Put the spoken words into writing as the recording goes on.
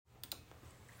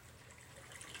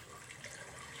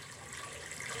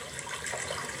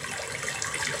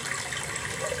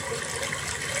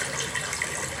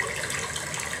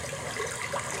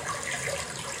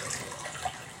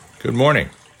Good morning.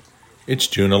 It's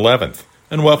June 11th,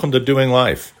 and welcome to Doing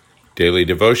Life, daily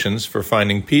devotions for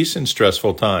finding peace in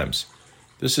stressful times.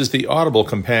 This is the audible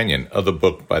companion of the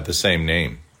book by the same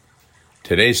name.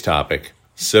 Today's topic,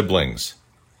 siblings.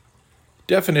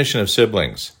 Definition of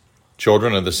siblings: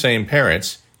 children of the same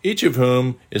parents, each of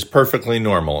whom is perfectly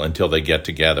normal until they get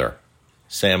together.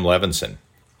 Sam Levinson.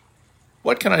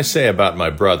 What can I say about my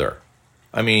brother?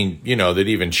 I mean, that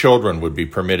even children would be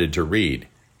permitted to read.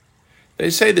 They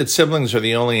say that siblings are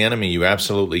the only enemy you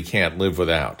absolutely can't live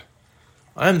without.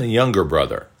 I'm the younger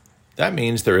brother. That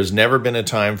means there has never been a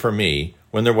time for me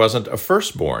when there wasn't a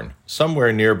firstborn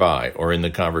somewhere nearby or in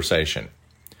the conversation.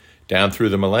 Down through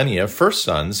the millennia, first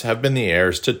sons have been the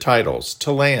heirs to titles,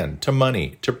 to land, to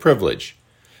money, to privilege.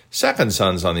 Second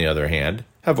sons, on the other hand,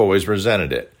 have always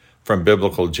resented it, from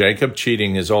biblical Jacob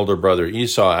cheating his older brother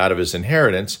Esau out of his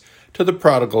inheritance to the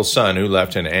prodigal son who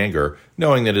left in anger,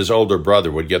 knowing that his older brother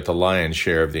would get the lion's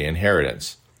share of the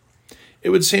inheritance. It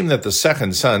would seem that the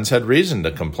second sons had reason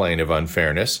to complain of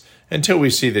unfairness until we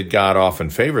see that God often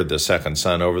favored the second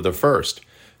son over the first,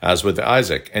 as with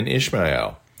Isaac and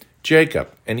Ishmael, Jacob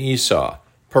and Esau,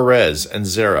 Perez and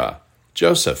Zerah,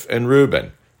 Joseph and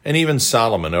Reuben, and even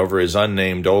Solomon over his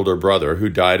unnamed older brother who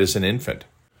died as an infant.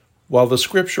 While the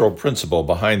scriptural principle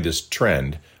behind this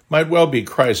trend might well be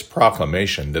Christ's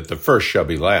proclamation that the first shall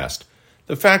be last,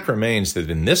 the fact remains that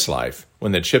in this life,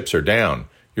 when the chips are down,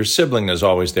 your sibling is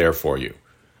always there for you.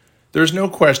 There is no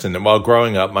question that while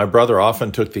growing up, my brother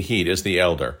often took the heat as the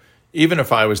elder, even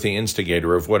if I was the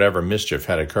instigator of whatever mischief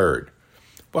had occurred.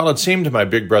 While it seemed my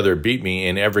big brother beat me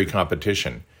in every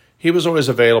competition, he was always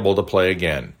available to play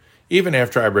again, even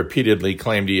after I repeatedly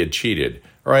claimed he had cheated,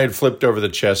 or I had flipped over the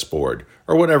chessboard,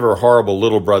 or whatever horrible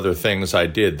little brother things I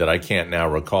did that I can't now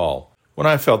recall. When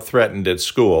I felt threatened at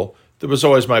school, there was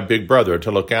always my big brother to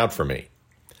look out for me.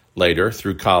 Later,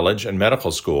 through college and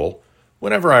medical school,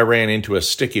 whenever I ran into a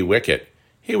sticky wicket,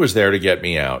 he was there to get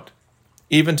me out.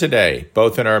 Even today,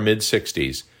 both in our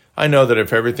mid-60s, I know that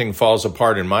if everything falls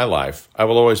apart in my life, I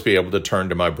will always be able to turn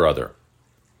to my brother.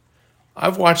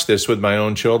 I've watched this with my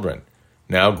own children.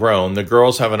 Now grown, the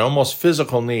girls have an almost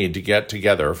physical need to get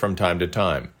together from time to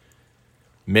time.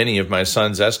 Many of my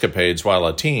son's escapades while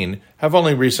a teen have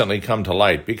only recently come to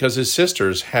light because his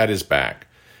sisters had his back,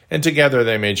 and together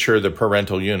they made sure the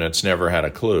parental units never had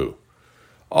a clue.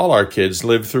 All our kids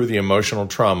lived through the emotional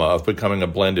trauma of becoming a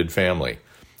blended family,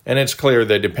 and it's clear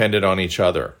they depended on each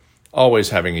other, always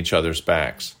having each other's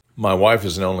backs. My wife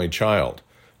is an only child.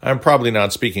 I'm probably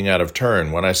not speaking out of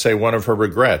turn when I say one of her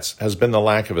regrets has been the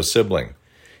lack of a sibling,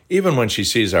 even when she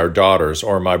sees our daughters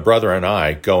or my brother and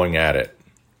I going at it.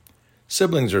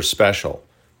 Siblings are special.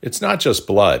 It's not just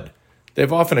blood.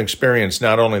 They've often experienced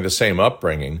not only the same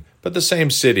upbringing, but the same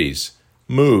cities,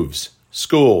 moves,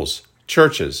 schools,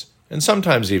 churches, and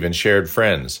sometimes even shared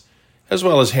friends, as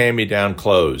well as hand-me-down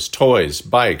clothes, toys,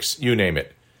 bikes, you name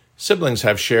it. Siblings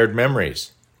have shared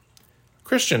memories.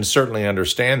 Christians certainly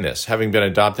understand this, having been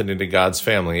adopted into God's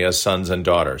family as sons and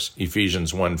daughters,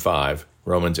 Ephesians 1:5,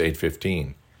 Romans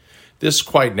 8:15. This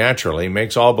quite naturally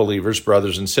makes all believers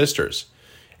brothers and sisters,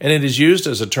 and it is used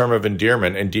as a term of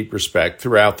endearment and deep respect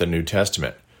throughout the New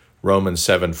Testament, Romans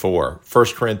 7:4,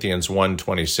 1 Corinthians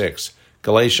 1:26,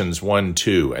 Galatians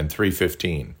 1:2, and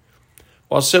 3:15.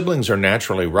 While siblings are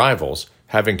naturally rivals,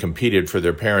 having competed for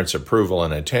their parents' approval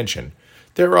and attention,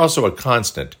 they are also a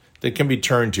constant that can be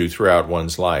turned to throughout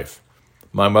one's life.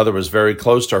 My mother was very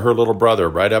close to her little brother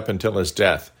right up until his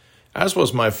death, as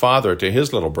was my father to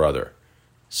his little brother.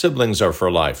 Siblings are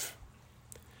for life.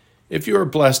 If you are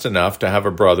blessed enough to have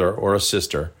a brother or a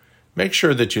sister, make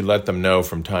sure that you let them know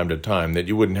from time to time that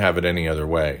you wouldn't have it any other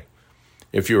way.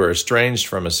 If you are estranged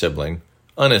from a sibling,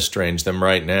 unestrange them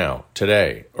right now,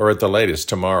 today, or at the latest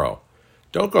tomorrow.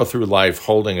 Don't go through life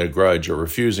holding a grudge or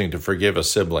refusing to forgive a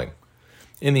sibling.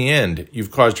 In the end,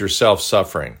 you've caused yourself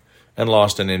suffering and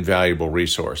lost an invaluable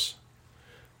resource.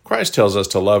 Christ tells us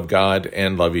to love God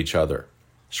and love each other.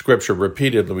 Scripture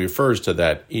repeatedly refers to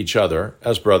that each other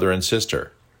as brother and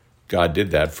sister. God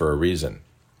did that for a reason.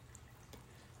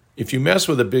 If you mess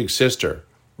with a big sister,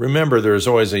 remember there is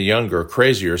always a younger,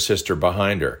 crazier sister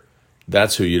behind her.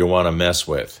 That's who you don't want to mess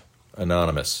with.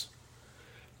 Anonymous.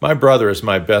 My brother is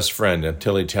my best friend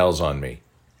until he tells on me.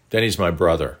 Then he's my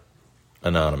brother.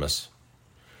 Anonymous.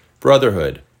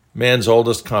 Brotherhood, man's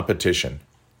oldest competition.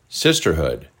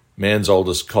 Sisterhood, man's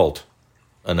oldest cult.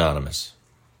 Anonymous.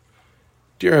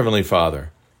 Dear Heavenly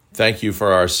Father, thank you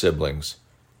for our siblings.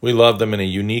 We love them in a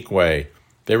unique way.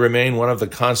 They remain one of the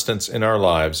constants in our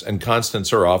lives, and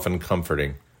constants are often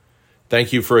comforting.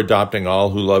 Thank you for adopting all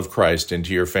who love Christ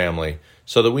into your family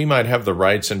so that we might have the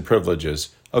rights and privileges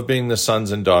of being the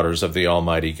sons and daughters of the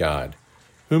Almighty God.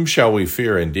 Whom shall we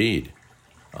fear indeed?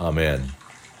 Amen.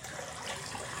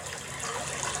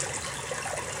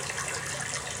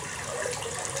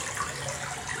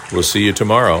 We'll see you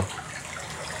tomorrow.